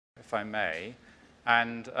if I may,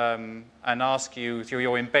 and ask you,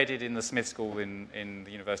 you're embedded in the Smith School in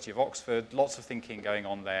the University of Oxford, lots of thinking going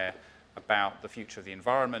on there about the future of the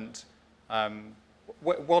environment.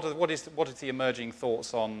 What are the emerging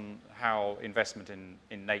thoughts on how investment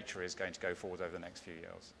in nature is going to go forward over the next few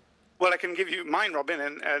years? Well, I can give you mine, Robin,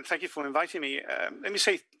 and thank you for inviting me. Let me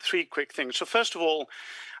say three quick things. So first of all,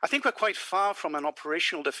 I think we're quite far from an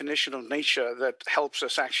operational definition of nature that helps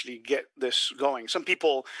us actually get this going. Some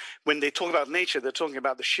people, when they talk about nature, they're talking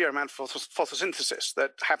about the sheer amount of photosynthesis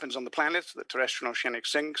that happens on the planet, the terrestrial and oceanic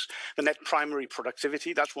sinks, the net primary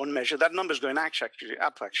productivity. That's one measure. That number is going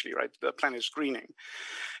up, actually, right? The planet is greening.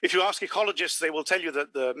 If you ask ecologists, they will tell you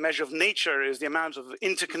that the measure of nature is the amount of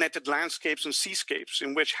interconnected landscapes and seascapes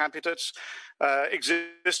in which habitats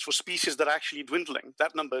exist for species that are actually dwindling.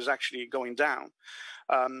 That number is actually going down.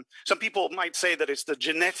 Some people might say that it's the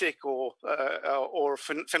genetic or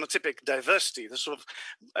phenotypic diversity, the sort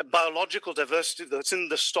of biological diversity that's in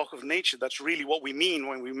the stock of nature. That's really what we mean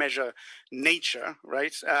when we measure nature,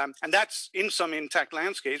 right? And that's in some intact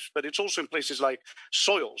landscapes, but it's also in places like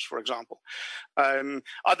soils, for example.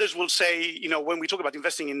 Others will say, you know, when we talk about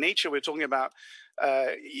investing in nature, we're talking about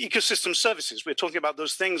ecosystem services. We're talking about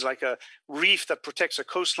those things like a reef that protects a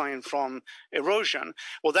coastline from erosion.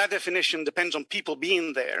 Well, that definition depends on people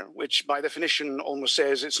being there, which by definition almost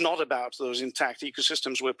says it's not about those intact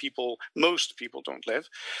ecosystems where most people don't live.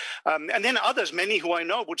 And then others, many who I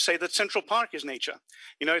know, would say that Central Park is nature.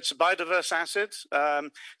 You know, it's a biodiverse asset.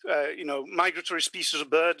 You know, migratory species of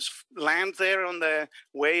birds land there on their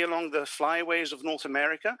way along the flyways of North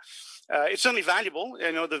America. It's certainly valuable.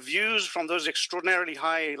 You know, the views from those extraordinarily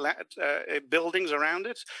high buildings around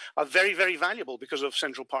it are very, very valuable because of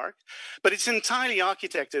Central Park. But it's entirely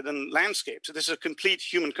architected and landscaped. This is a complete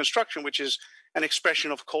human construction, which is an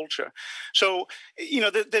expression of culture. So, you know,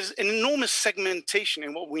 there's an enormous segmentation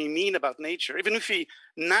in what we mean about nature. Even if we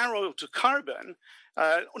narrow to carbon,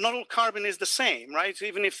 not all carbon is the same, right?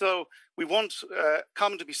 Even if though we want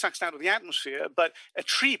carbon to be sucked out of the atmosphere, but a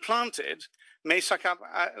tree planted may suck up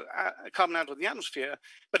carbon out of the atmosphere,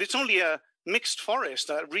 but it's only a mixed forest,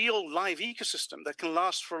 a real live ecosystem that can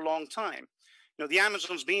last for a long time. You know, the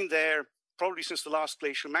Amazon's been there probably since the last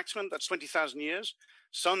glacial maximum. That's 20,000 years.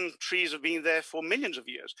 Some trees have been there for millions of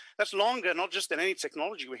years. That's longer, not just than any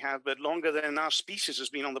technology we have, but longer than our species has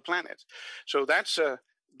been on the planet. So that's a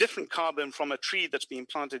different carbon from a tree that's been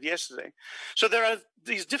planted yesterday. So there are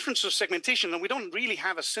these differences of segmentation, and we don't really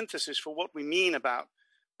have a synthesis for what we mean about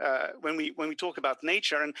when we talk about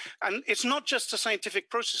nature. And it's not just a scientific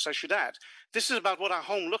process, I should add. This is about what our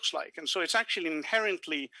home looks like. And so it's actually an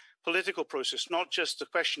inherently political process, not just a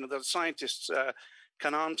question that scientists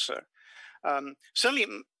can answer. Certainly,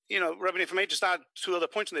 you know, Robin, if I may just add two other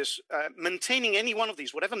points on this, maintaining any one of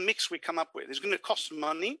these, whatever mix we come up with, is going to cost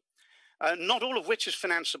money, not all of which is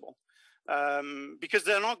financeable. Because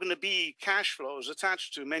there are not going to be cash flows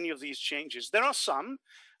attached to many of these changes. There are some.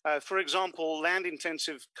 For example,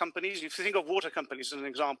 land-intensive companies. If you think of water companies as an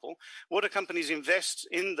example, water companies invest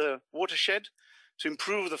in the watershed to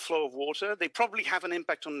improve the flow of water. They probably have an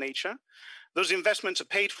impact on nature. Those investments are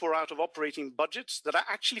paid for out of operating budgets that are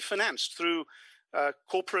actually financed through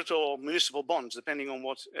corporate or municipal bonds, depending on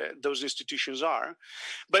what those institutions are.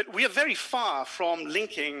 But we are very far from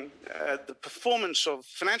linking the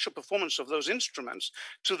financial performance of those instruments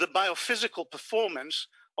to the biophysical performance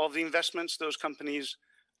of the investments those companies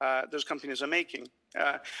are making.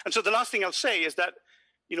 And so the last thing I'll say is that,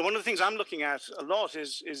 you know, one of the things I'm looking at a lot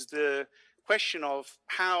is the question of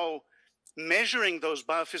how measuring those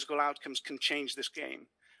biophysical outcomes can change this game.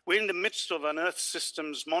 We're in the midst of an Earth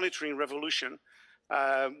systems monitoring revolution.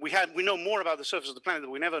 We know more about the surface of the planet than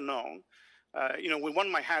we've ever known. You know, with one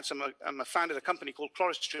of my hats, I founded a company called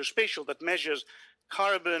Chloris Geospatial that measures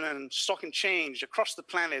carbon and stock and change across the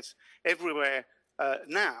planet everywhere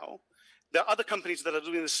now. There are other companies that are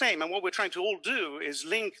doing the same. And what we're trying to all do is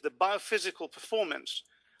link the biophysical performance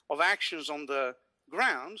of actions on the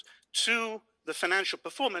ground to the financial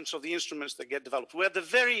performance of the instruments that get developed. We're at the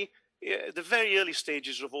very early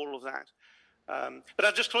stages of all of that. But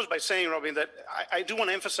I'll just close by saying, Robin, that I do want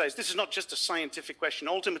to emphasize this is not just a scientific question.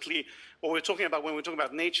 Ultimately, what we're talking about when we're talking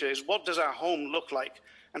about nature is what does our home look like?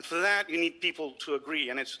 And for that, you need people to agree.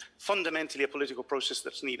 And it's fundamentally a political process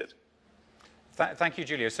that's needed. Thank you,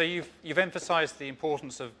 Giulio. So you've emphasized the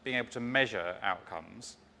importance of being able to measure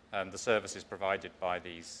outcomes and the services provided by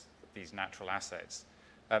these natural assets.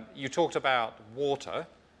 You talked about water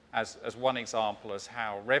as one example as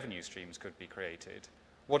how revenue streams could be created.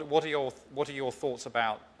 What are your thoughts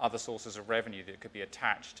about other sources of revenue that could be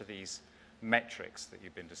attached to these metrics that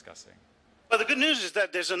you've been discussing? Well, the good news is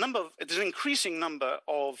that there's an increasing number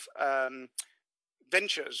of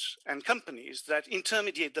ventures and companies that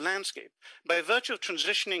intermediate the landscape. By virtue of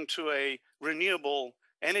transitioning to a renewable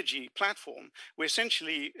energy platform, we're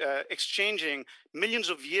essentially exchanging millions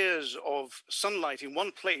of years of sunlight in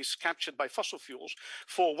one place captured by fossil fuels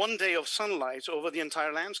for 1 day of sunlight over the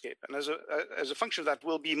entire landscape. And as a function of that,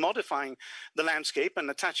 we'll be modifying the landscape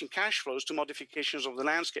and attaching cash flows to modifications of the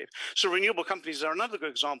landscape. So renewable companies are another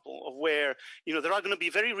good example of where, you know, there are going to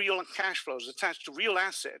be very real cash flows attached to real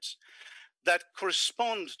assets that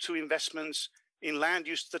correspond to investments in land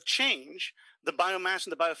use that change the biomass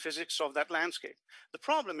and the biophysics of that landscape. The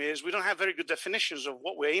problem is we don't have very good definitions of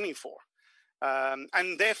what we're aiming for.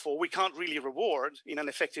 And therefore, we can't really reward in an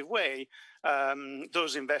effective way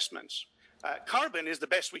those investments. Carbon is the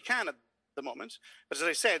best we can at the moment. But as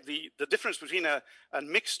I said, the difference between a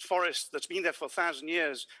mixed forest that's been there for 1,000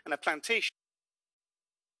 years and a plantation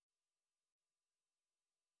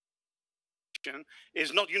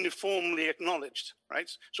is not uniformly acknowledged, right?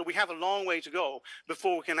 So we have a long way to go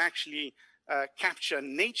before we can actually capture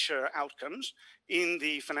nature outcomes in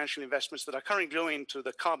the financial investments that are currently going into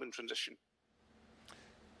the carbon transition.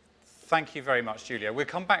 Thank you very much, Julia. We'll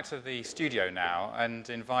come back to the studio now and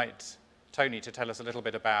invite Tony to tell us a little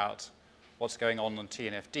bit about what's going on the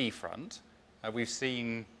TNFD front. We've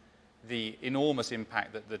seen the enormous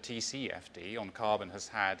impact that the TCFD on carbon has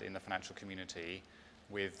had in the financial community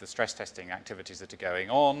with the stress testing activities that are going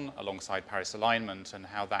on alongside Paris alignment and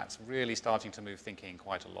how that's really starting to move thinking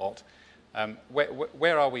quite a lot.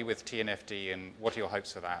 Where are we with TNFD and what are your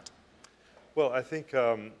hopes for that? Well, I think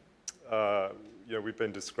we've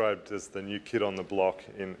been described as the new kid on the block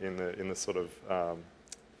in the sort of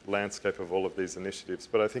landscape of all of these initiatives.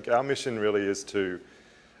 But I think our mission really is to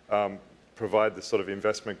provide the sort of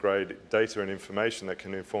investment-grade data and information that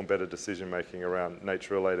can inform better decision-making around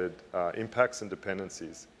nature-related impacts and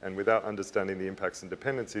dependencies. And without understanding the impacts and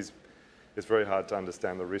dependencies, it's very hard to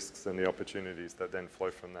understand the risks and the opportunities that then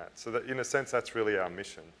flow from that. So that, in a sense, that's really our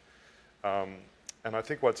mission. And I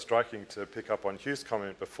think what's striking, to pick up on Hugh's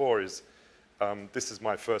comment before, is this is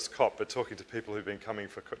my first COP, but talking to people who've been coming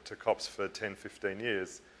to COPs for 10, 15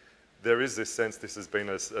 years, there is this sense this has been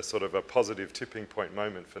a sort of a positive tipping point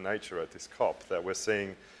moment for nature at this COP, that we're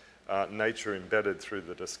seeing nature embedded through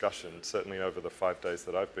the discussion, certainly over the 5 days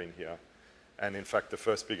that I've been here. And in fact, the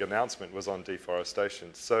first big announcement was on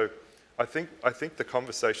deforestation. So I think the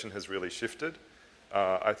conversation has really shifted.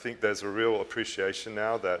 I think there's a real appreciation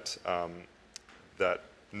now that, that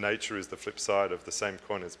nature is the flip side of the same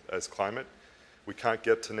coin as climate. We can't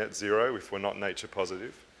get to net zero if we're not nature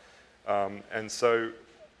positive. And so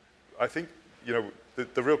I think, you know,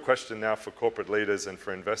 the real question now for corporate leaders and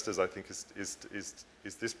for investors, I think, is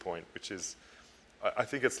this point, which is, I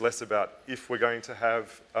think it's less about if we're going to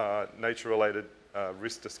have nature-related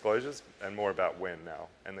risk disclosures and more about when now.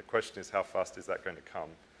 And the question is, how fast is that going to come?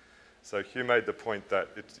 So Hugh made the point that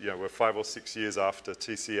we're 5 or 6 years after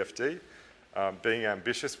TCFD. Being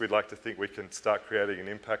ambitious, we'd like to think we can start creating an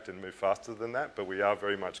impact and move faster than that, but we are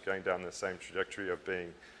very much going down the same trajectory of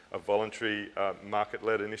being a voluntary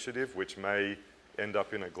market-led initiative, which may end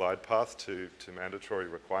up in a glide path to mandatory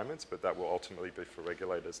requirements, but that will ultimately be for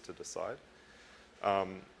regulators to decide.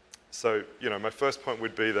 So, my first point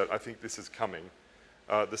would be that I think this is coming.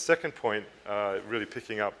 The second point, really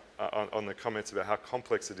picking up on the comments about how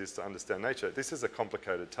complex it is to understand nature, this is a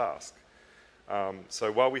complicated task.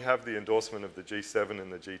 So while we have the endorsement of the G7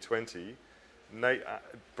 and the G20,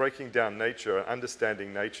 breaking down nature and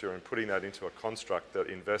understanding nature and putting that into a construct that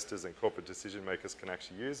investors and corporate decision makers can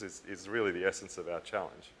actually use is really the essence of our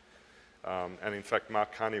challenge. And in fact,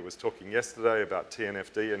 Mark Carney was talking yesterday about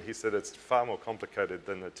TNFD, and he said it's far more complicated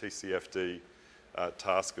than the TCFD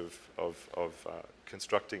task of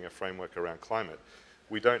constructing a framework around climate.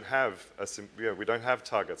 We don't have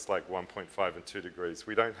targets like 1.5 and 2 degrees.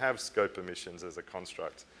 We don't have scope emissions as a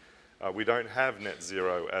construct. We don't have net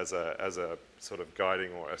zero as a sort of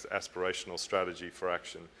guiding or aspirational strategy for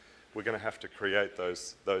action. We're going to have to create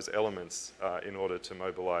those elements in order to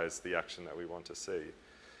mobilize the action that we want to see.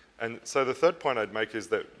 And so the third point I'd make is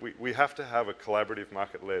that we have to have a collaborative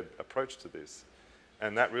market-led approach to this.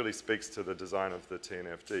 And that really speaks to the design of the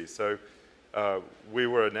TNFD. So we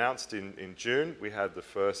were announced in June. We had the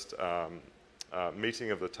first meeting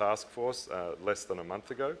of the task force less than a month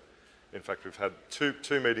ago. In fact, we've had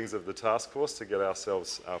two meetings of the task force to get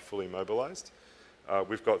ourselves fully mobilized.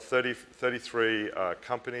 We've got 33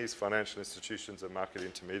 companies, financial institutions, and market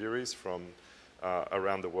intermediaries from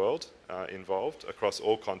around the world involved across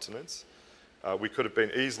all continents. We could have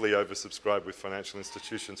been easily oversubscribed with financial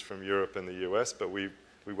institutions from Europe and the US, but we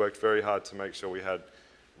worked very hard to make sure we had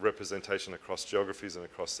representation across geographies and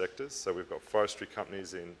across sectors. So we've got forestry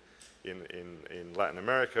companies in Latin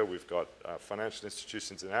America, we've got financial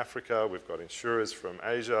institutions in Africa, we've got insurers from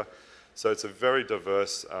Asia. So it's a very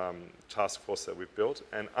diverse task force that we've built.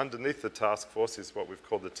 And underneath the task force is what we've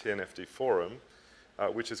called the TNFD Forum,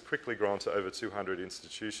 which has quickly grown to over 200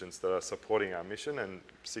 institutions that are supporting our mission and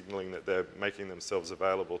signalling that they're making themselves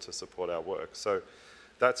available to support our work. So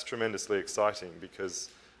that's tremendously exciting because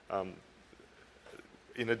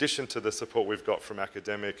in addition to the support we've got from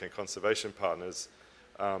academic and conservation partners,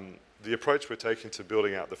 the approach we're taking to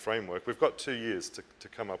building out the framework, we've got 2 years to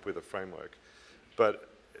come up with a framework. But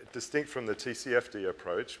distinct from the TCFD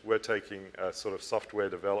approach, we're taking a sort of software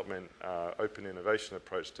development, open innovation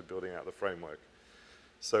approach to building out the framework.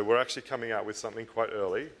 So we're actually coming out with something quite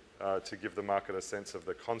early to give the market a sense of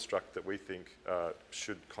the construct that we think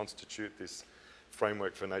should constitute this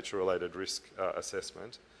framework for nature-related risk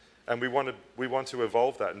assessment. And we want to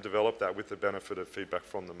evolve that and develop that with the benefit of feedback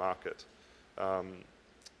from the market.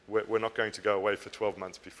 We're not going to go away for 12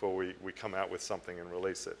 months before we come out with something and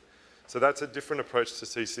release it. So that's a different approach to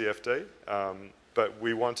TCFD, but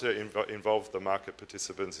we want to involve the market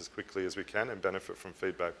participants as quickly as we can and benefit from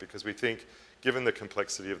feedback because we think, given the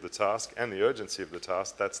complexity of the task and the urgency of the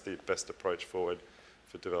task, that's the best approach forward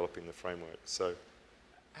for developing the framework. So,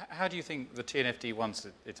 how do you think the TNFD, once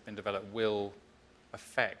it's been developed, will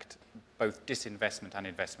affect both disinvestment and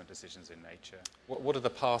investment decisions in nature? What are the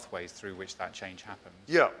pathways through which that change happens?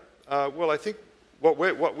 Yeah, well, I think what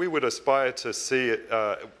we would aspire to see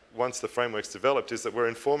once the framework's developed is that we're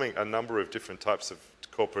informing a number of different types of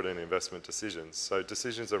corporate and investment decisions. So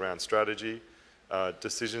decisions around strategy,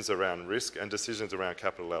 decisions around risk, and decisions around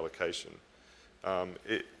capital allocation.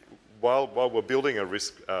 While we're building a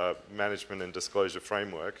risk management and disclosure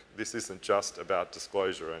framework, this isn't just about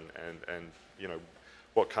disclosure and you know,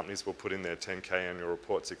 what companies will put in their 10K annual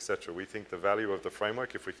reports, etc. We think the value of the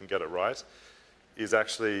framework, if we can get it right, is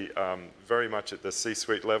actually very much at the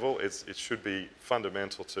C-suite level. It should be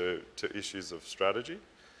fundamental to issues of strategy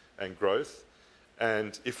and growth.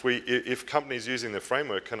 And if companies using the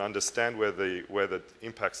framework can understand where the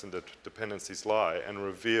impacts and the dependencies lie and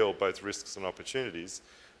reveal both risks and opportunities,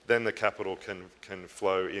 then the capital can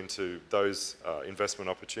flow into those investment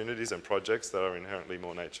opportunities and projects that are inherently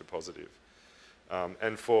more nature positive.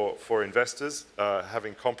 And for investors,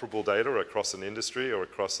 having comparable data across an industry or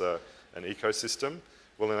across an ecosystem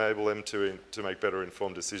will enable them to make better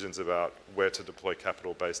informed decisions about where to deploy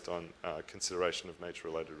capital based on consideration of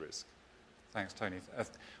nature-related risk. Thanks, Tony.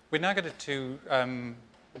 We're now going to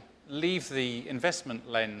leave the investment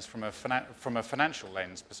lens from a financial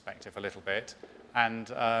lens perspective a little bit and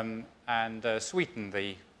sweeten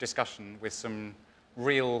the discussion with some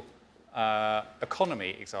real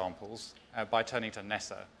economy examples by turning to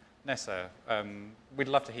Nessa. Nessa, we'd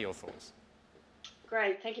love to hear your thoughts.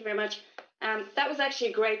 Great, thank you very much. That was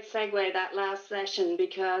actually a great segue, that last session,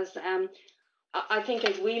 because I think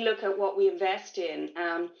as we look at what we invest in,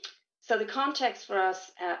 so the context for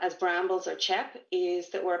us as Brambles or CHEP is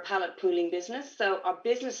that we're a pallet pooling business. So our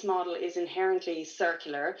business model is inherently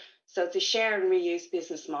circular. So it's a share and reuse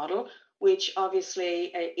business model, which obviously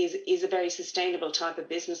is a very sustainable type of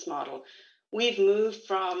business model. We've moved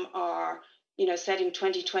from our setting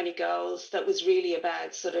 2020 goals that was really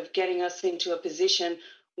about sort of getting us into a position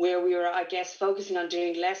where we were, I guess, focusing on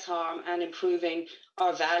doing less harm and improving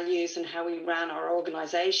our values and how we ran our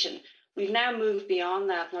organization. We've now moved beyond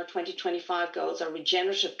that, and our 2025 goals are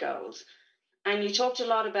regenerative goals. And you talked a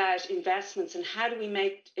lot about investments and how do we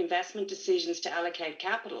make investment decisions to allocate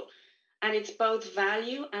capital. And it's both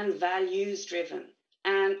value and values driven.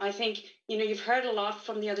 And I think, you've heard a lot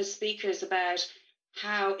from the other speakers about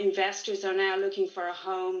how investors are now looking for a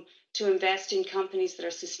home to invest in companies that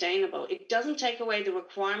are sustainable. It doesn't take away the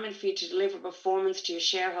requirement for you to deliver performance to your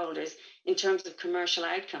shareholders in terms of commercial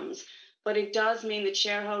outcomes. But it does mean that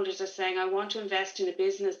shareholders are saying, I want to invest in a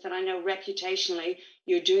business that I know reputationally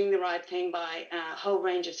you're doing the right thing by a whole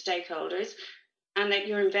range of stakeholders, and that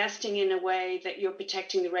you're investing in a way that you're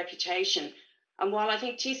protecting the reputation. And while I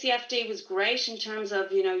think TCFD was great in terms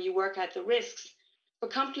of, you work out the risks, for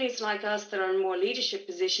companies like us that are in more leadership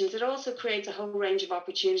positions, it also creates a whole range of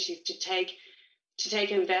opportunities to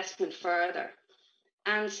take investment further.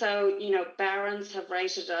 And so, Barron's have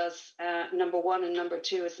rated us number 1 and number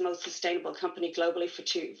 2 as the most sustainable company globally for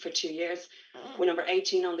two years. We're number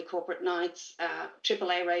 18 on the Corporate Knights,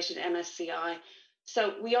 AAA rated MSCI.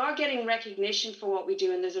 So we are getting recognition for what we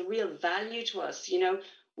do, and there's a real value to us.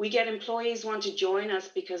 We get employees want to join us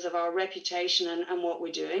because of our reputation and what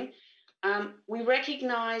we're doing. We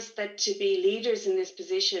recognize that to be leaders in this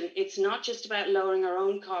position, it's not just about lowering our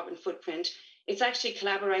own carbon footprint. It's actually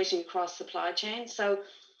collaborating across supply chain. So,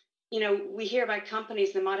 we hear about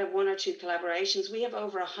companies that might have one or two collaborations. We have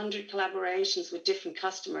over 100 collaborations with different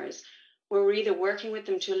customers where we're either working with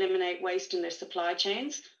them to eliminate waste in their supply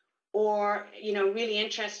chains, or, really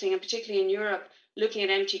interesting, and particularly in Europe, looking at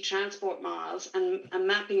empty transport miles and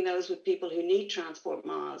mapping those with people who need transport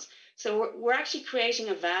miles. So we're actually creating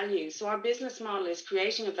a value. So our business model is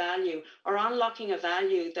creating a value or unlocking a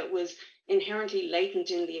value that was inherently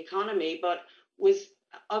latent in the economy, but was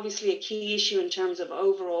obviously a key issue in terms of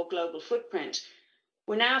overall global footprint.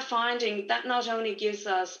 We're now finding that not only gives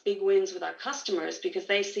us big wins with our customers because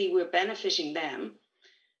they see we're benefiting them,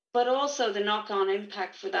 but also the knock-on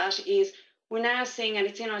impact for that is we're now seeing, and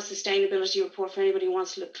it's in our sustainability report for anybody who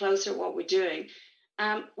wants to look closer at what we're doing,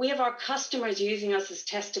 we have our customers using us as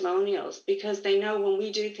testimonials because they know when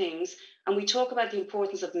we do things, and we talk about the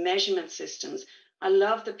importance of measurement systems. I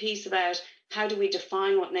love the piece about how do we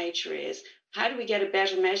define what nature is, how do we get a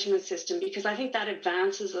better measurement system, because I think that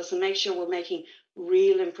advances us and makes sure we're making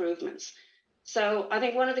real improvements. So I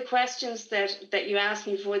think one of the questions that you asked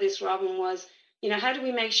me before this, Robin, was, how do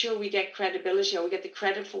we make sure we get credibility or we get the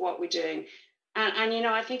credit for what we're doing? And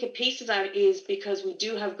I think a piece of that is because we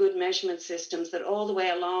do have good measurement systems that all the way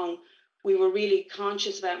along, we were really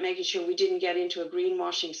conscious about making sure we didn't get into a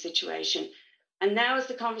greenwashing situation. And now as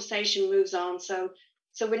the conversation moves on, so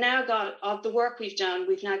we now got, of the work we've done,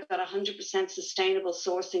 we've now got 100% sustainable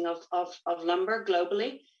sourcing of lumber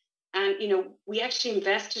globally. And, we actually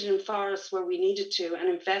invested in forests where we needed to and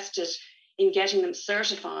invested in getting them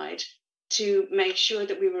certified to make sure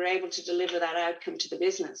that we were able to deliver that outcome to the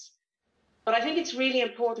business. But I think it's really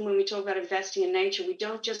important when we talk about investing in nature, we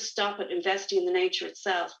don't just stop at investing in the nature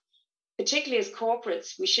itself. Particularly as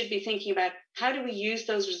corporates, we should be thinking about how do we use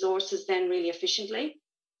those resources then really efficiently.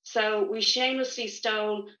 So we shamelessly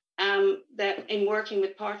stole that in working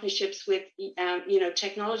with partnerships with,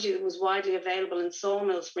 technology that was widely available in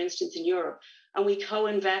sawmills, for instance, in Europe, and we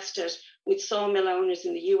co-invested with sawmill owners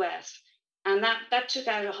in the US. And that took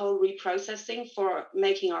out a whole reprocessing for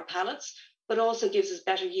making our pallets, but also gives us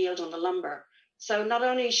better yield on the lumber. So not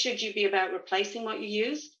only should you be about replacing what you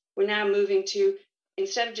use, we're now moving to,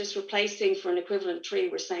 instead of just replacing for an equivalent tree,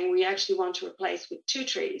 we're saying we actually want to replace with 2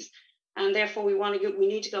 trees. And therefore we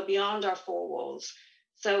need to go beyond our 4 walls.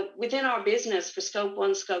 So within our business for Scope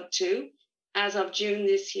 1, Scope 2, as of June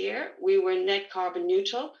this year, we were net carbon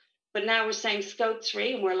neutral, but now we're saying Scope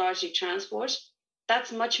 3, and we're largely transport.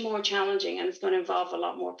 That's much more challenging, and it's going to involve a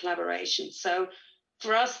lot more collaboration. So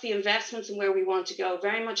for us, the investments and where we want to go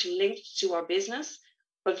very much linked to our business,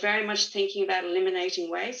 but very much thinking about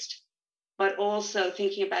eliminating waste, but also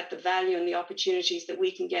thinking about the value and the opportunities that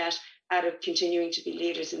we can get out of continuing to be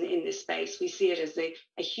leaders in this space. We see it as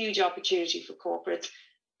a huge opportunity for corporates,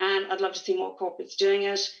 and I'd love to see more corporates doing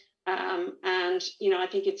it. And, I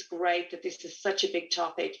think it's great that this is such a big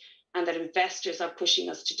topic and that investors are pushing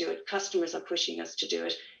us to do it. Customers are pushing us to do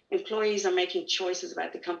it. Employees are making choices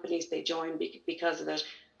about the companies they join because of it.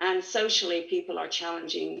 And socially, people are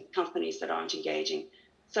challenging companies that aren't engaging.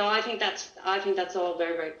 So I think that's all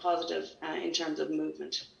very, very positive in terms of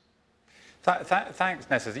movement. Thanks,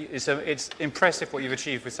 Nessa. It's impressive what you've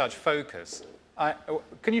achieved with such focus.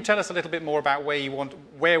 Can you tell us a little bit more about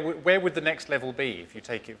where would the next level be if you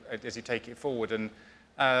take it forward? And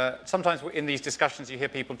sometimes in these discussions you hear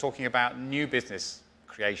people talking about new business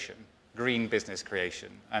creation, green business creation,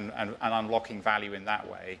 and unlocking value in that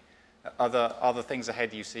way. Are there things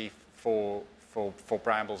ahead you see for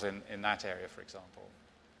Brambles in that area, for example?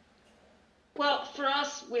 Well, for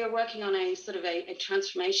us, we are working on a sort of a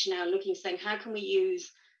transformation now, saying how can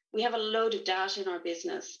we have a load of data in our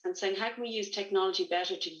business, and saying how can we use technology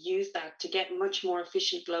better to use that to get much more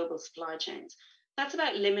efficient global supply chains. That's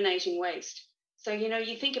about eliminating waste. So,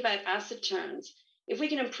 you think about asset turns. If we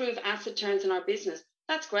can improve asset turns in our business,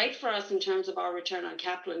 that's great for us in terms of our return on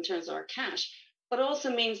capital, in terms of our cash, but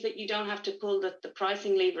also means that you don't have to pull the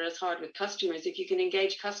pricing lever as hard with customers. If you can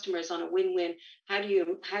engage customers on a win-win, how do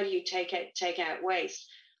you take out waste?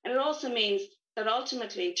 And it also means that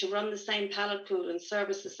ultimately to run the same pallet pool and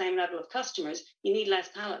service the same level of customers, you need less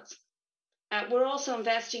pallets. We're also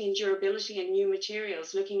investing in durability and new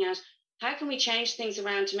materials, looking at how can we change things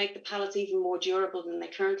around to make the pallets even more durable than they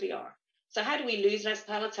currently are. So how do we lose less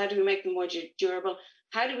pallets? How do we make them more durable?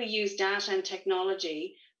 How do we use data and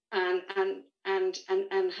technology and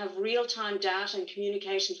have real-time data and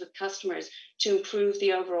communications with customers to improve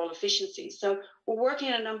the overall efficiency? So we're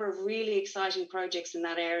working on a number of really exciting projects in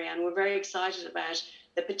that area, and we're very excited about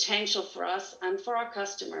the potential for us and for our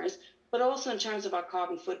customers, but also in terms of our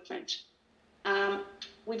carbon footprint.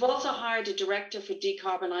 We've also hired a director for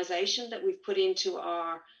decarbonisation that we've put into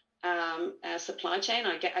our supply chain.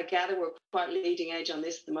 I gather we're quite leading edge on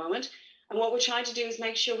this at the moment. And what we're trying to do is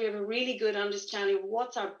make sure we have a really good understanding of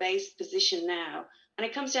what's our base position now. And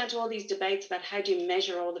it comes down to all these debates about how do you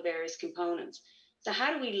measure all the various components. So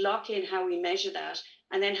how do we lock in how we measure that?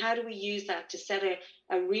 And then how do we use that to set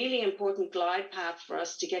a really important glide path for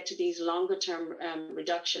us to get to these longer term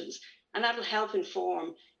reductions? And that'll help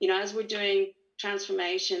inform, as we're doing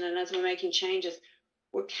transformation and as we're making changes,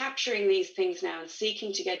 we're capturing these things now and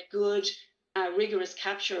seeking to get good, rigorous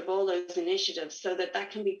capture of all those initiatives so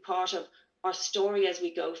that can be part of our story as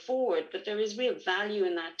we go forward. But there is real value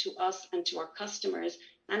in that to us and to our customers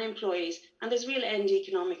and employees, and there's real end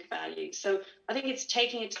economic value. So I think it's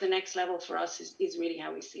taking it to the next level for us is really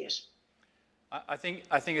how we see it. I think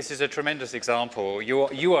this is a tremendous example.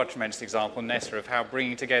 You are a tremendous example, Nessa, of how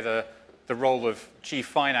bringing together the role of Chief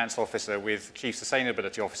Finance Officer with Chief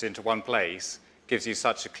Sustainability Officer into one place gives you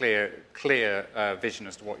such a clear vision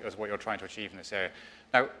as to what you're trying to achieve in this area.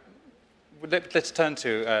 Now, let's turn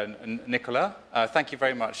to Nicola. Thank you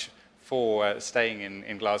very much for staying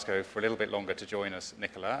in Glasgow for a little bit longer to join us,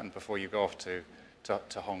 Nicola, and before you go off to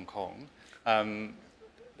Hong Kong.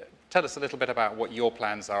 Tell us a little bit about what your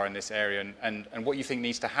plans are in this area and what you think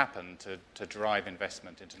needs to happen to drive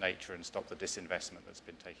investment into nature and stop the disinvestment that's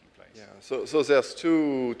been taking place. Yeah, so there's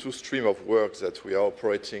two streams of work that we are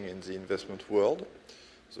operating in the investment world.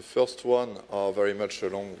 The first one are very much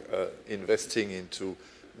along investing into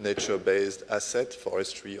nature-based assets,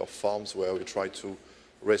 forestry or farms, where we try to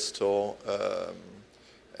restore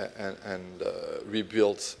and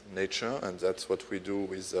rebuild nature, and that's what we do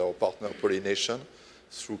with our partner Pollination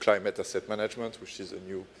through Climate Asset Management, which is a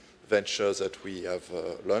new venture that we have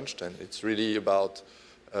launched, and it's really about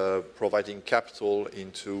providing capital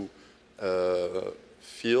into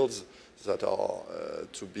fields that are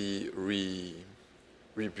to be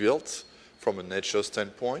rebuilt from a nature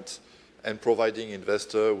standpoint, and providing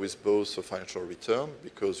investor with both a financial return,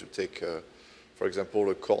 because you take, for example,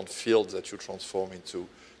 a corn field that you transform into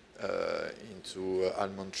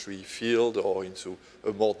almond tree field or into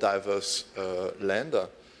a more diverse land,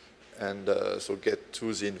 and so get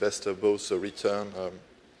to the investor both the return,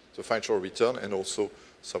 the financial return, and also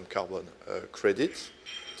some carbon credits.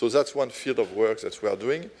 So that's one field of work that we are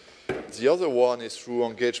doing. The other one is through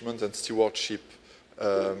engagement and stewardship.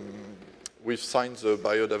 We've signed the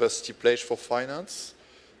Biodiversity Pledge for Finance,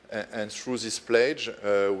 and through this pledge,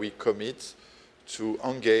 we commit to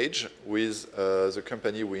engage with the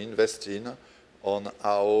company we invest in on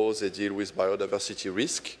how they deal with biodiversity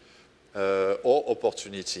risk or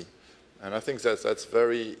opportunity. And I think that's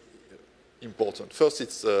very important. First,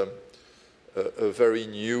 it's a very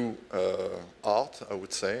new art, I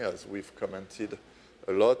would say, as we've commented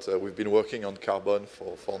a lot. We've been working on carbon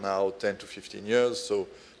for now 10 to 15 years, so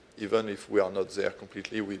even if we are not there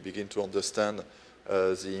completely, we begin to understand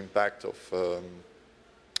the impact of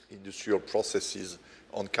industrial processes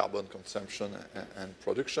on carbon consumption and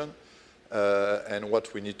production, and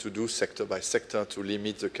what we need to do sector by sector to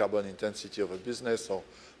limit the carbon intensity of a business, or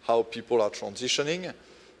how people are transitioning.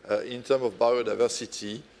 In terms of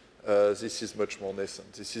biodiversity, this is much more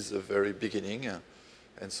nascent. This is the very beginning,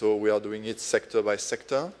 and so we are doing it sector by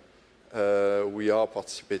sector. We are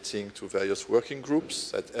participating to various working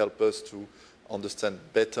groups that help us to understand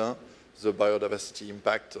better the biodiversity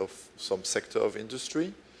impact of some sector of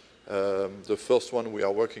industry. The first one we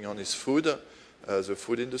are working on is food, the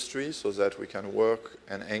food industry, so that we can work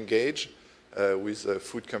and engage with a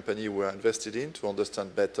food company we are invested in to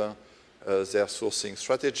understand better their sourcing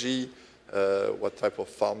strategy, what type of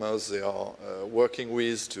farmers they are working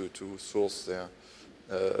with to source their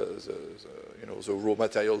the raw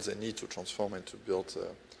materials they need to transform and to build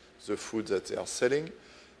the food that they are selling.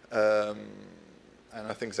 And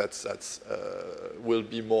I think that's will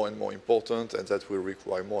be more and more important, and that will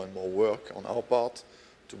require more and more work on our part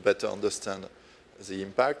to better understand the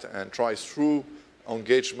impact and try through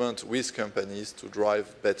engagement with companies to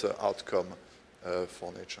drive better outcome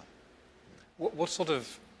for nature. What sort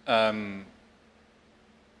of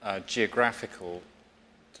geographical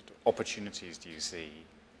opportunities do you see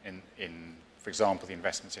in, for example, the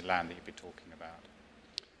investments in land that you've been talking about?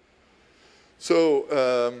 So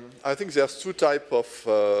I think there's two types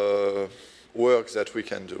of work that we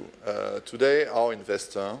can do. Today, our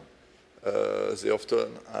investor,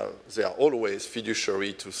 they are always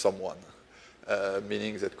fiduciary to someone,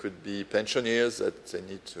 meaning that could be pensioners that they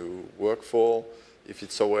need to work for. If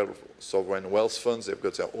it's sovereign wealth funds, they've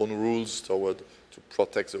got their own rules to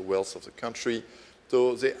protect the wealth of the country.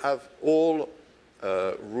 So they have all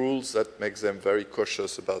rules that make them very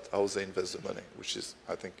cautious about how they invest the money, which is,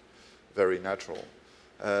 I think, very natural.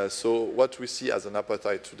 So what we see as an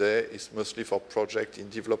appetite today is mostly for projects in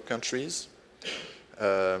developed countries.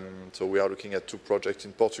 So we are looking at 2 projects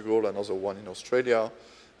in Portugal, another one in Australia,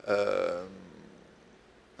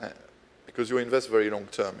 because you invest very long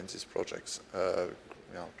term in these projects.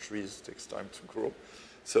 Trees takes time to grow.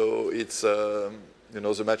 So it's, the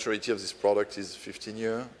maturity of this product is 15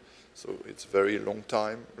 years. So it's very long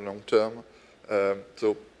term.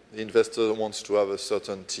 So the investor wants to have a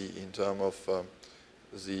certainty in terms of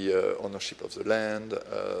the ownership of the land,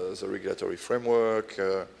 the regulatory framework.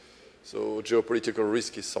 So geopolitical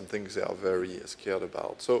risk is something they are very scared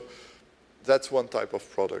about. So that's one type of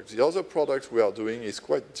product. The other product we are doing is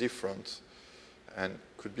quite different and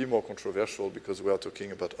could be more controversial because we are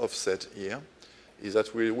talking about offset here, is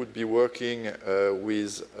that we would be working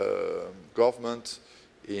with government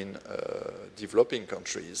in developing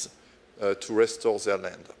countries to restore their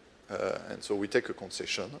land. And so we take a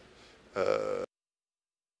concession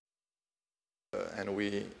and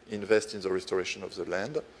we invest in the restoration of the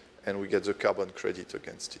land, and we get the carbon credit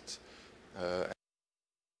against it.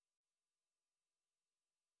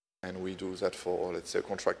 And we do that for, let's say, a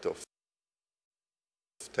contract of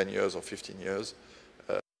 10 years or 15 years.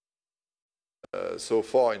 So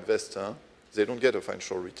for our investor, they don't get a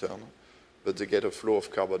financial return, but they get a flow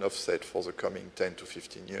of carbon offset for the coming 10 to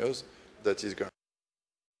 15 years that is guaranteed.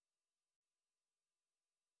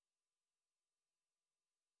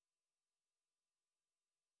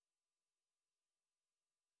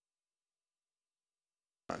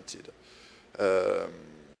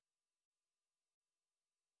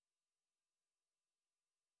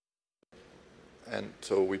 And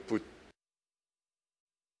so we put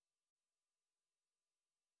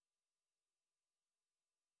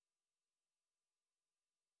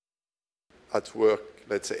at work,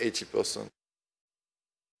 let's say 80%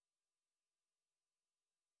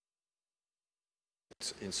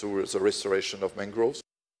 into the restoration of mangroves,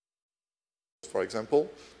 for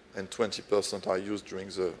example, and 20% are used during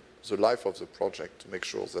the life of the project to make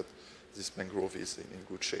sure that this mangrove is in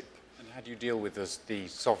good shape. And how do you deal with the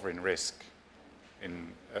sovereign risk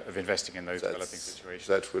of investing in those developing situations?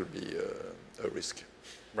 That will be a risk.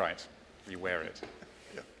 Right, you wear it.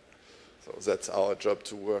 Yeah, so that's our job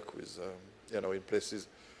to work with, in places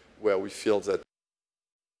where we feel that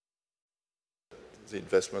the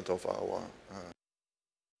investment of our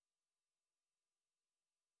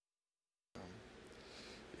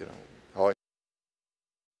our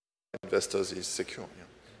investors is secure.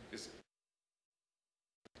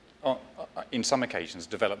 Yeah. In some occasions,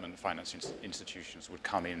 development finance institutions would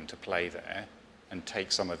come into play there and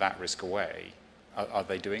take some of that risk away. Are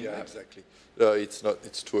they doing that? Yeah, exactly.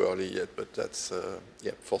 It's too early yet, but that's,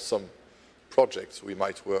 for some projects, we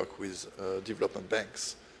might work with development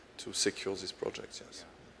banks to secure these projects, yes. Yeah.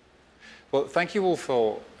 Well, thank you all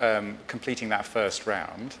for completing that first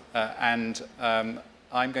round. And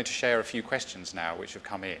I'm going to share a few questions now which have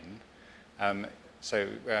come in.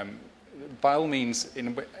 By all means,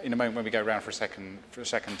 in a moment when we go around for a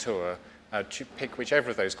second tour, pick whichever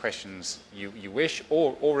of those questions you wish,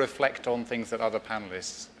 or reflect on things that other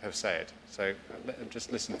panelists have said. So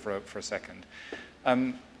just listen for a second.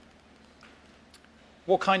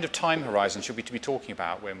 What kind of time horizon should we be talking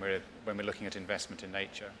about when we're looking at investment in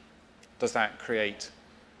nature? Does that create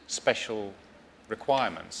special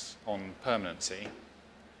requirements on permanency?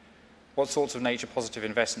 What sorts of nature-positive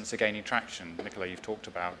investments are gaining traction? Nicola, you've talked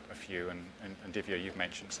about a few, and Divya, you've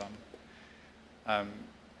mentioned some.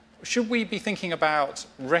 Should we be thinking about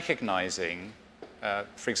recognizing,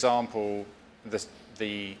 for example,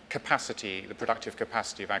 the productive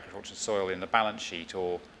capacity of agricultural soil in the balance sheet,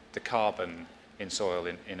 or the carbon in soil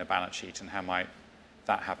in a balance sheet, and how might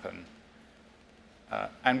that happen?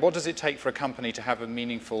 And what does it take for a company to have a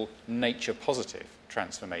meaningful nature-positive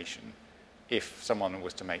transformation if someone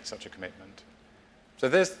was to make such a commitment? So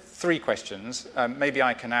there's 3 questions. Maybe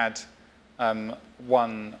I can add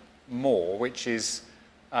one more, which is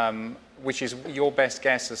your best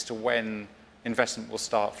guess as to when investment will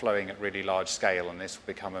start flowing at really large scale and this will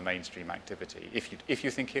become a mainstream activity, if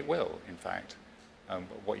you think it will, in fact.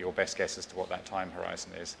 What your best guess as to what that time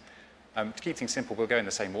horizon is. To keep things simple, we'll go in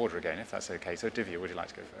the same order again, if that's okay. So Divya, would you like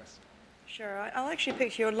to go first? Sure. I'll actually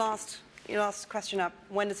pick your last question up.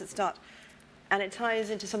 When does it start? And it ties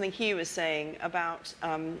into something Hugh was saying about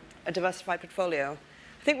a diversified portfolio.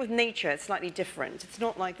 I think with nature, it's slightly different. It's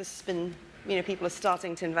not like this has been, people are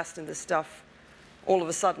starting to invest in this stuff all of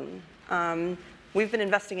a sudden. We've been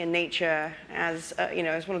investing in nature as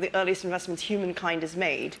one of the earliest investments humankind has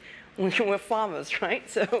made. We're farmers, right?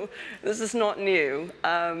 So this is not new.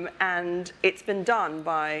 And it's been done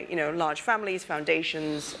by, large families,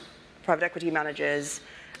 foundations, private equity managers,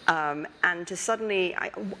 and to suddenly,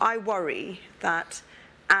 I worry that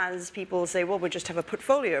as people say, well, we'll just have a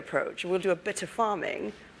portfolio approach, we'll do a bit of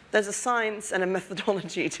farming, there's a science and a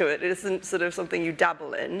methodology to it. It isn't sort of something you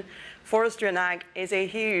dabble in. Forestry and ag is a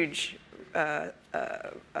huge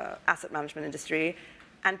asset management industry,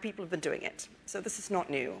 and people have been doing it. So this is not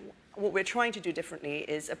new. What we're trying to do differently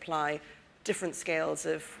is apply different scales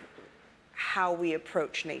of how we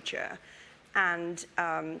approach nature. And,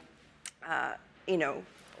 you know,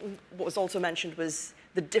 what was also mentioned was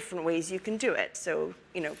the different ways you can do it. So,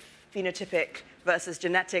 you know, phenotypic versus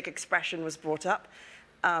genetic expression was brought up.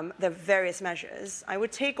 There are various measures. I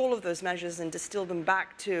would take all of those measures and distill them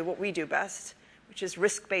back to what we do best, which is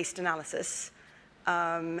risk-based analysis,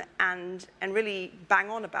 and really bang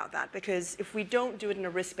on about that. Because if we don't do it in a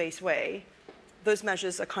risk-based way, those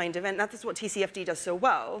measures are kind of, and that's what TCFD does so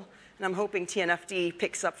well, and I'm hoping TNFD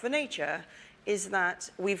picks up for nature, is that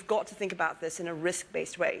we've got to think about this in a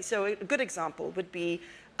risk-based way. So a good example would be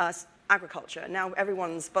agriculture. Now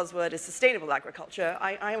everyone's buzzword is sustainable agriculture.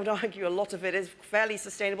 I would argue a lot of it is fairly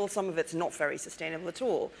sustainable, some of it's not very sustainable at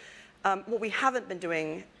all. What we haven't been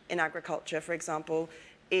doing in agriculture, for example,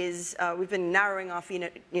 is we've been narrowing our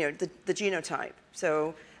the genotype.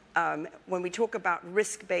 So when we talk about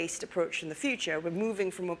risk-based approach in the future, we're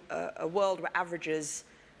moving from a world where averages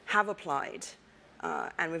have applied,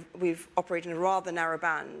 and we've operated in a rather narrow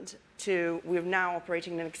band, to we're now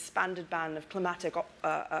operating in an expanded band of climatic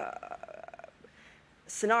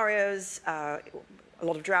scenarios, a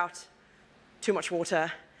lot of drought, too much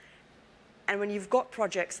water. And when you've got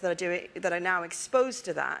projects that are now exposed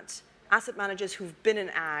to that, asset managers who've been in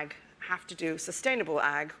ag have to do sustainable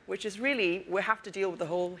ag, which is really, we have to deal with a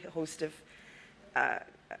whole host of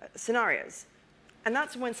scenarios. And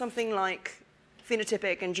that's when something like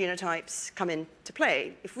phenotypic and genotypes come into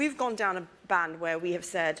play. If we've gone down a band where we have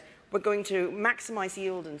said we're going to maximize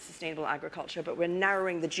yield in sustainable agriculture, but we're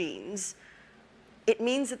narrowing the genes, it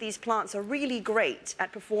means that these plants are really great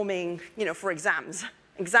at performing, you know, for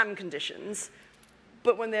exam conditions,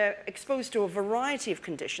 but when they're exposed to a variety of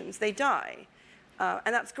conditions, they die.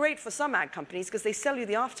 And that's great for some ag companies because they sell you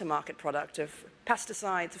the aftermarket product of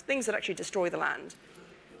pesticides, of things that actually destroy the land.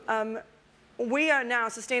 We are now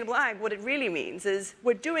sustainable ag. What it really means is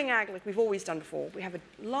we're doing ag like we've always done before. We have a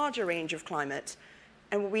larger range of climate.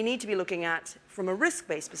 And what we need to be looking at from a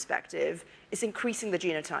risk-based perspective is increasing the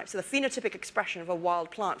genotype. So the phenotypic expression of a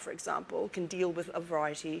wild plant, for example, can deal with a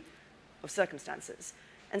variety of circumstances.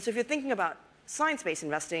 And so if you're thinking about science-based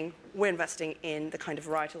investing, we're investing in the kind of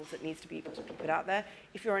varietals that needs to be put out there.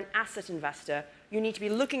 If you're an asset investor, you need to be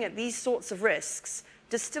looking at these sorts of risks,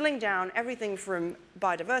 distilling down everything from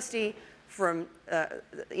biodiversity, from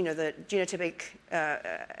the genotypic,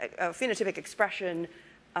 phenotypic expression,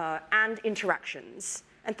 and interactions,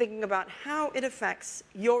 and thinking about how it affects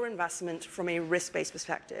your investment from a risk-based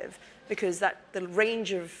perspective, because the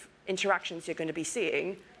range of interactions you're going to be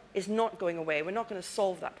seeing is not going away. We're not going to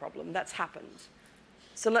solve that problem. That's happened.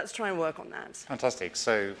 So let's try and work on that. Fantastic.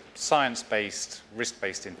 So science-based,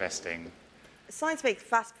 risk-based investing. Science-based,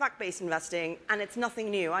 fact-based investing, and it's nothing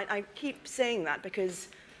new. I keep saying that because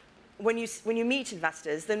when you meet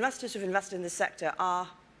investors, the investors who've invested in this sector are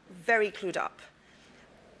very clued up.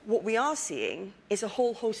 What we are seeing is a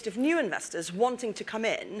whole host of new investors wanting to come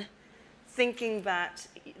in, thinking that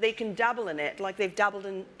they can dabble in it like they've dabbled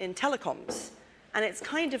in telecoms. And it's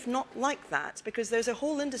kind of not like that, because there's a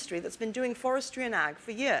whole industry that's been doing forestry and ag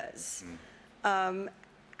for years. And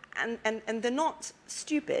they're not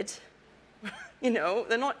stupid, you know,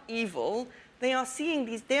 they're not evil. They are seeing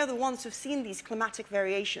these, they're the ones who've seen these climatic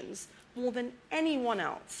variations more than anyone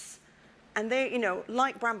else. And they, you know,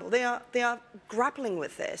 like Bramble, they are grappling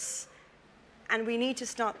with this. And we need to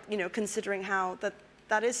start, you know, considering how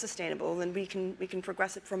that is sustainable, and we can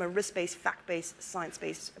progress it from a risk-based, fact-based,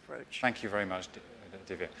 science-based approach. Thank you very much,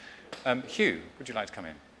 Divya. Hugh, would you like to come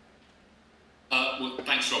in? Well,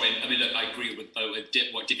 thanks, Robin. I mean, look, I agree with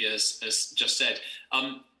what Divya has just said.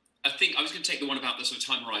 I think I was going to take the one about the sort of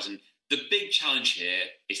time horizon. The big challenge here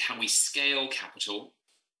is how we scale capital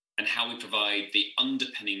and how we provide the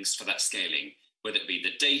underpinnings for that scaling, whether it be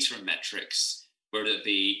the data and metrics, whether it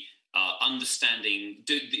be understanding,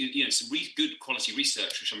 some good quality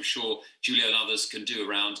research, which I'm sure Julia and others can do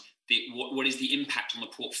around what is the impact on the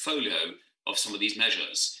portfolio of some of these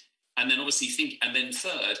measures. And then obviously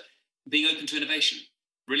third, being open to innovation,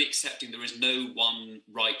 really accepting there is no one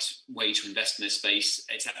right way to invest in this space.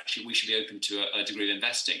 It's actually, we should be open to a degree of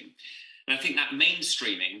investing. And I think that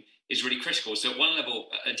mainstreaming is really critical. So at one level,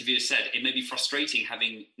 Divya said, it may be frustrating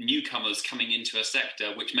having newcomers coming into a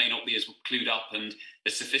sector which may not be as clued up and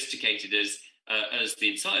as sophisticated as as the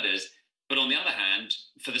insiders. But on the other hand,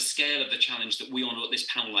 for the scale of the challenge that we on this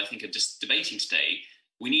panel, I think, are just debating today,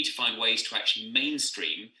 we need to find ways to actually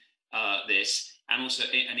mainstream this and also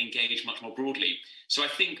engage much more broadly. So I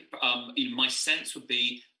think my sense would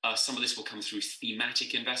be some of this will come through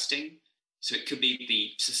thematic investing. So it could be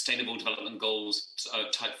the Sustainable Development Goals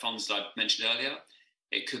type funds that I mentioned earlier.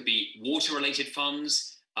 It could be water-related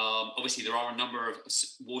funds. Obviously, there are a number of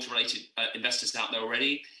water-related investors out there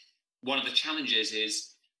already. One of the challenges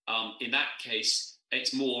is, in that case,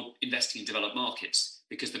 it's more investing in developed markets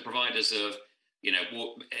because the providers of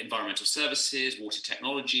environmental services, water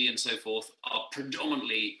technology, and so forth are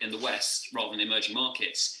predominantly in the West rather than emerging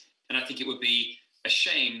markets. And I think it would be a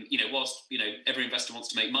shame, whilst every investor wants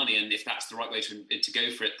to make money, and if that's the right way to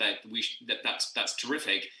go for it, that's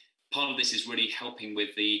terrific. Part of this is really helping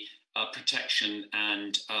with the protection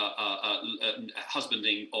and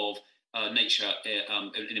husbanding of nature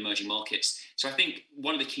in emerging markets. So I think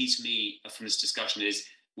one of the keys for me from this discussion is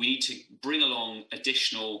we need to bring along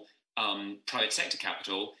additional private sector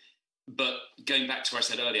capital. But going back to what I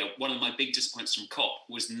said earlier, one of my big disappointments from COP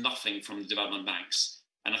was nothing from the development banks.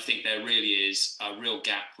 And I think there really is a real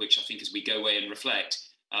gap, which I think as we go away and reflect,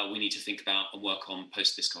 we need to think about and work on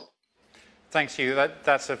post this COP. Thanks, Hugh.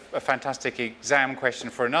 That's a fantastic exam question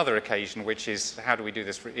for another occasion, which is how do we do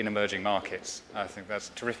this in emerging markets? I think that's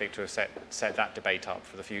terrific to have set that debate up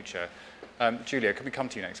for the future. Julia, can we come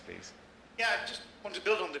to you next, please? Yeah, I just want to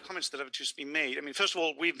build on the comments that have just been made. I mean, first of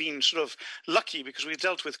all, we've been sort of lucky because we've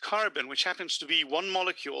dealt with carbon, which happens to be one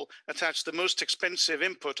molecule attached to the most expensive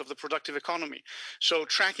input of the productive economy. So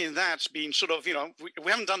tracking that's been sort of,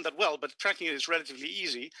 we haven't done that well, but tracking it is relatively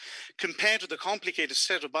easy compared to the complicated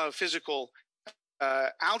set of biophysical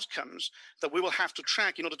outcomes that we will have to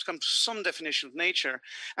track in order to come to some definition of nature.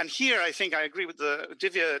 And here, I think I agree with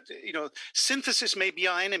Divya, synthesis may be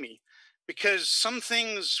our enemy, because some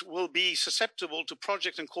things will be susceptible to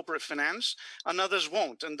project and corporate finance and others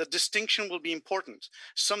won't. And the distinction will be important.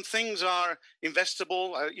 Some things are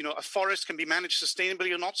investable. A forest can be managed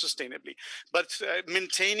sustainably or not sustainably. But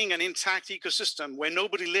maintaining an intact ecosystem where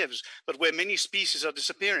nobody lives, but where many species are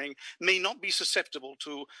disappearing, may not be susceptible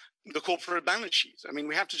to the corporate balance sheet. I mean,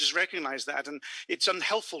 we have to just recognize that. And it's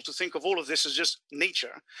unhelpful to think of all of this as just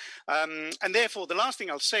nature. And therefore, the last thing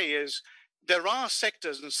I'll say is, there are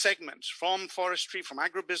sectors and segments from forestry, from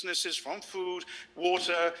agribusinesses, from food,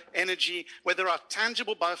 water, energy, where there are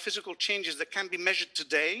tangible biophysical changes that can be measured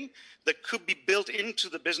today that could be built into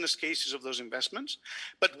the business cases of those investments.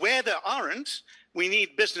 But where there aren't, we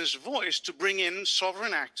need business voice to bring in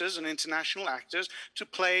sovereign actors and international actors to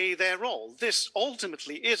play their role. This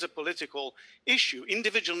ultimately is a political issue.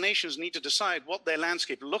 Individual nations need to decide what their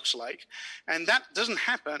landscape looks like. And that doesn't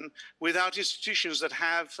happen without institutions that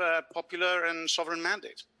have popular and sovereign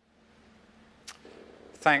mandate.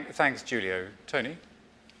 Thanks, Julio. Tony?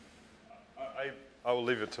 I will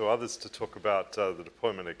leave it to others to talk about the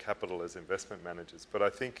deployment of capital as investment managers. But I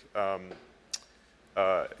think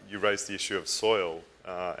you raised the issue of soil,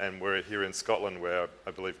 and we're here in Scotland where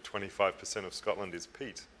I believe 25% of Scotland is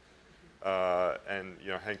peat. And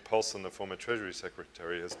Hank Paulson, the former Treasury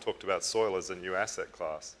Secretary, has talked about soil as a new asset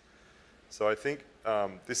class. So I think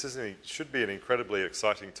this should be an incredibly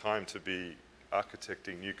exciting time to be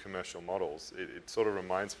architecting new commercial models. It sort of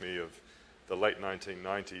reminds me of the late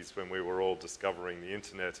 1990s when we were all discovering the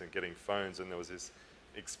internet and getting phones, and there was this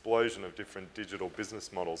explosion of different digital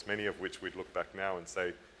business models, many of which we'd look back now and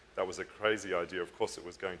say that was a crazy idea. Of course it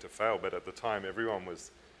was going to fail, but at the time everyone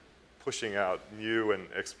was pushing out new and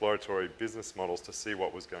exploratory business models to see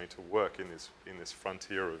what was going to work in this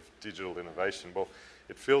frontier of digital innovation. Well,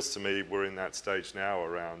 it feels to me we're in that stage now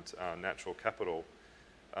around natural capital.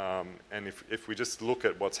 And if we just look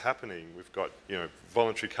at what's happening, we've got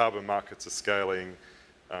voluntary carbon markets are scaling,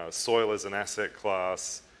 soil as an asset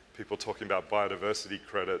class, people talking about biodiversity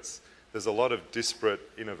credits. There's a lot of disparate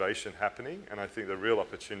innovation happening, and I think the real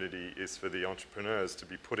opportunity is for the entrepreneurs to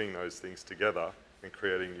be putting those things together and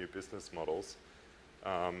creating new business models.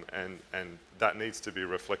 And that needs to be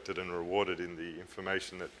reflected and rewarded in the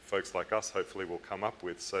information that folks like us hopefully will come up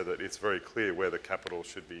with, so that it's very clear where the capital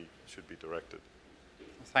should be directed.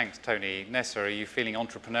 Thanks, Tony. Nessa, are you feeling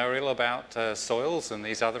entrepreneurial about soils and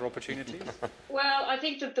these other opportunities? Well, I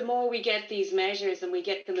think that the more we get these measures and we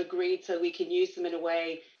get them agreed so we can use them in a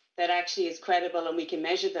way that actually is credible and we can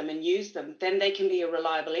measure them and use them, then they can be a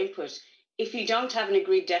reliable input. If you don't have an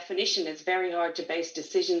agreed definition, it's very hard to base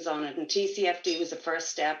decisions on it. And TCFD was the first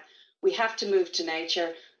step. We have to move to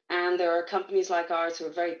nature. And there are companies like ours who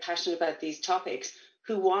are very passionate about these topics,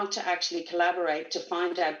 who want to actually collaborate to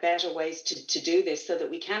find out better ways to do this so that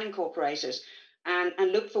we can incorporate it.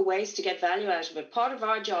 and look for ways to get value out of it. Part of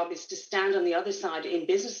our job is to stand on the other side in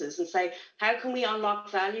businesses and say, how can we unlock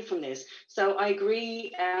value from this? So I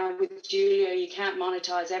agree with Julia, you can't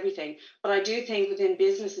monetize everything, but I do think within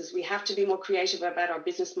businesses, we have to be more creative about our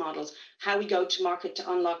business models, how we go to market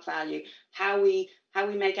to unlock value, how we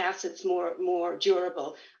make assets more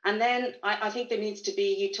durable. And then I think there needs to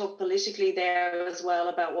be, you talk politically there as well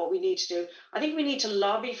about what we need to do. I think we need to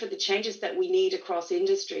lobby for the changes that we need across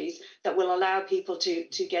industries that will allow people to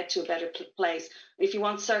get to a better place. If you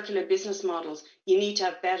want circular business models, you need to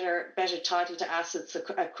have better title to assets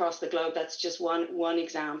across the globe. That's just one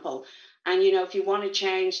example. And, you know, if you want to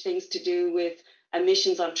change things to do with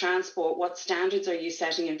emissions on transport, what standards are you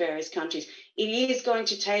setting in various countries? It is going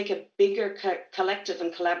to take a bigger collective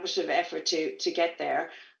and collaborative effort to get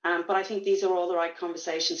there. But I think these are all the right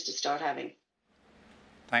conversations to start having.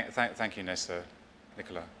 Thank you, Nessa.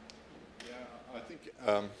 Nicola. Yeah, I think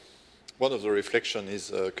one of the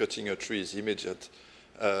reflections is cutting a tree is immediate.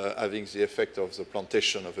 Having the effect of the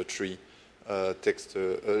plantation of a tree takes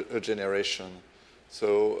a generation.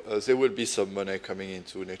 So there will be some money coming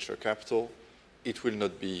into nature capital. It will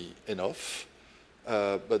not be enough.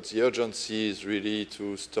 But the urgency is really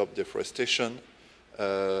to stop deforestation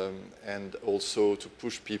and also to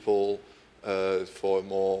push people for a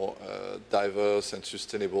more diverse and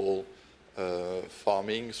sustainable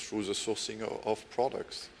farming through the sourcing of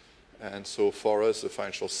products. And so for us, the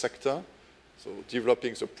financial sector, so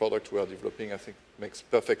developing the product we are developing, I think makes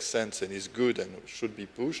perfect sense and is good and should be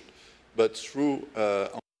pushed. But through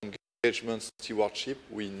engagement, stewardship,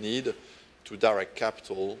 we need to direct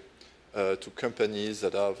capital to companies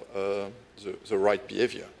that have the right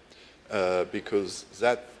behavior, because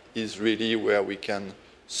that is really where we can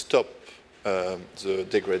stop the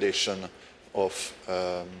degradation of,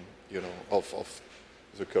 of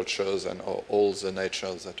the cultures and all the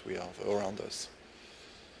natures that we have around us.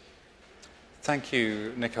 Thank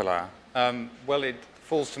you, Nicola. Well, it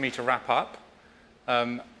falls to me to wrap up.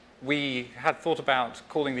 We had thought about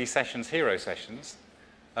calling these sessions hero sessions,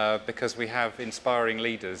 because we have inspiring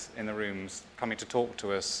leaders in the rooms coming to talk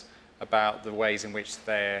to us about the ways in which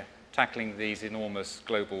they're tackling these enormous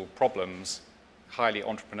global problems, highly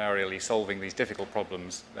entrepreneurially solving these difficult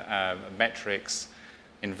problems, metrics,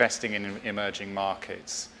 investing in emerging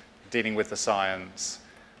markets, dealing with the science,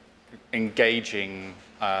 engaging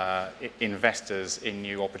investors in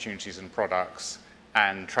new opportunities and products,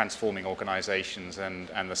 and transforming organizations and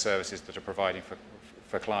the services that are providing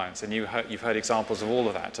for clients. And you've heard examples of all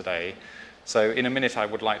of that today. So in a minute, I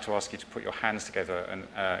would like to ask you to put your hands together and,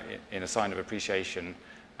 in a sign of appreciation,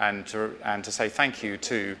 and to say thank you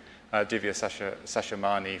to Divya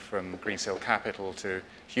Sashamani from Greensill Capital, to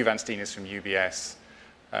Hugh Van Steenis from UBS,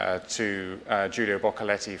 to Giulio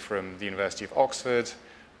Boccoletti from the University of Oxford,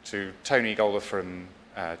 to Tony Gola from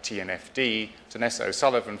TNFD, to Nessa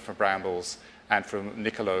O'Sullivan from Brambles, and from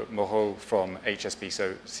Nicola Moreau from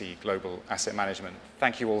HSBC Global Asset Management.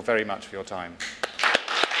 Thank you all very much for your time.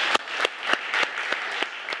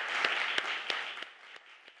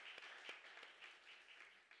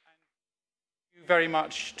 Thank you very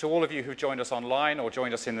much to all of you who've joined us online or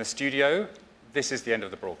joined us in the studio. This is the end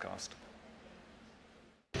of the broadcast.